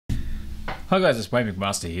Hi guys, it's Wayne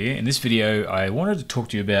McMaster here. In this video, I wanted to talk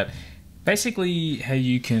to you about basically how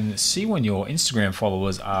you can see when your Instagram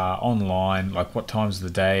followers are online, like what times of the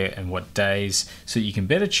day and what days, so that you can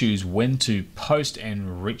better choose when to post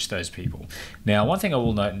and reach those people. Now, one thing I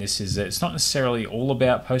will note in this is that it's not necessarily all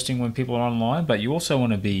about posting when people are online, but you also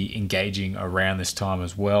want to be engaging around this time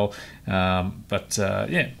as well.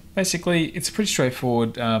 Yeah, basically it's a pretty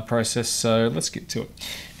straightforward process, so let's get to it.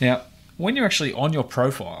 Now, when you're actually on your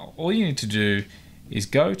profile, all you need to do is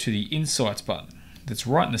go to the Insights button that's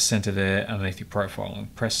right in the center there underneath your profile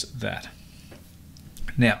and press that.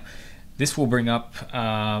 Now, this will bring up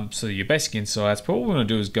so your basic insights, but what we're going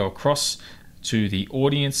to do is go across to the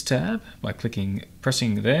Audience tab by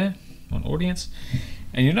pressing there on Audience,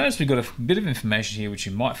 and you'll notice we've got a bit of information here which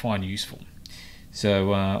you might find useful.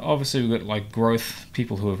 So obviously we've got like growth,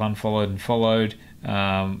 people who have unfollowed and followed,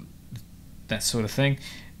 that sort of thing.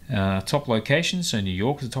 Top location, so New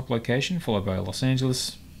York is the top location, followed by Los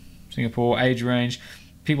Angeles, Singapore. Age range,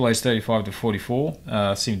 people aged 35 to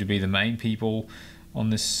 44 seem to be the main people on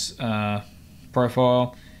this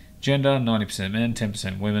profile. Gender, 90% men,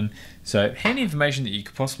 10% women. So handy information that you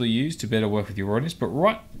could possibly use to better work with your audience, but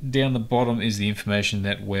right down the bottom is the information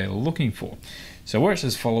that we're looking for. So where it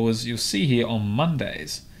says followers, you'll see here on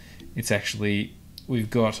Mondays, it's actually, we've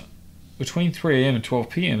got between 3 AM and 12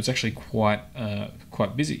 PM, it's actually quite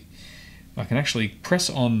busy. I can actually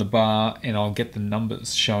press on the bar and I'll get the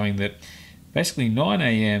numbers showing that basically 9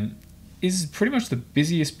 AM is pretty much the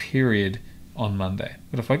busiest period on Monday.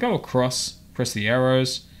 But if I go across, press the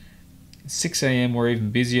arrows, 6 AM we're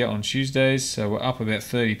even busier on Tuesdays, so we're up about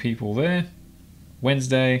 30 people there.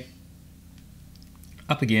 Wednesday,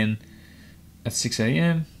 up again at 6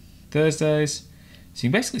 AM. Thursdays, so you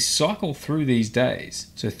can basically cycle through these days.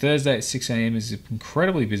 So Thursday at 6 AM is an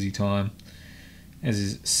incredibly busy time, as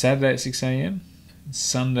is Saturday at 6 AM,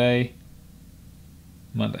 Sunday,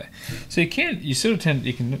 Monday. So you can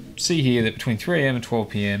see here that between 3 AM and 12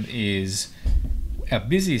 PM is our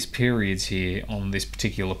busiest periods here on this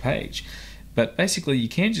particular page. But basically you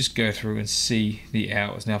can just go through and see the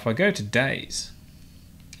hours. Now if I go to days,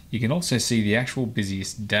 you can also see the actual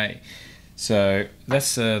busiest day. So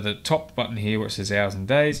that's the top button here where it says hours and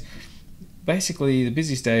days. Basically the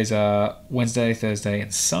busiest days are Wednesday, Thursday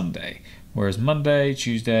and Sunday, whereas Monday,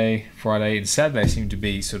 Tuesday, Friday and Saturday seem to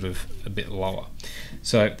be sort of a bit lower.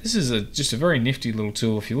 So this is just a very nifty little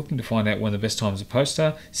tool if you're looking to find out when the best times to post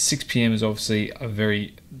are. 6 PM is obviously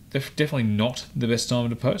definitely not the best time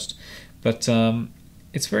to post, but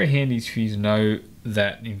it's very handy for you to know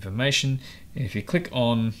that information. And if you click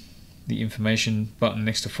on the information button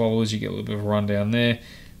next to followers, you get a little bit of a rundown there.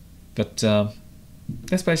 But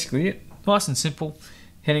that's basically it. Nice and simple.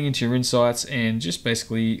 Heading into your insights and just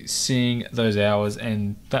basically seeing those hours,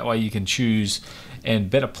 and that way you can choose and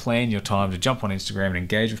better plan your time to jump on Instagram and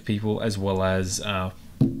engage with people, as well as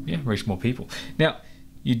reach more people. Now,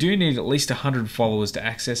 you do need at least 100 followers to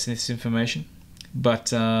access this information,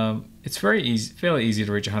 but it's fairly easy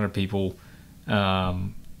to reach 100 people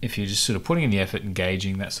if you're just sort of putting in the effort,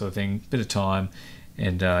 engaging, that sort of thing, bit of time,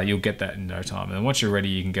 and you'll get that in no time. And once you're ready,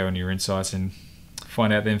 you can go into your insights and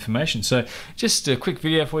find out the information. So just a quick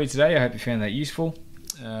video for you today. I hope you found that useful.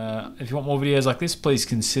 If you want more videos like this, please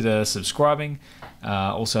consider subscribing.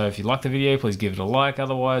 Also, if you like the video, please give it a like.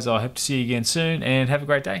 Otherwise, I hope to see you again soon, and have a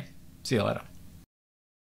great day. See you later.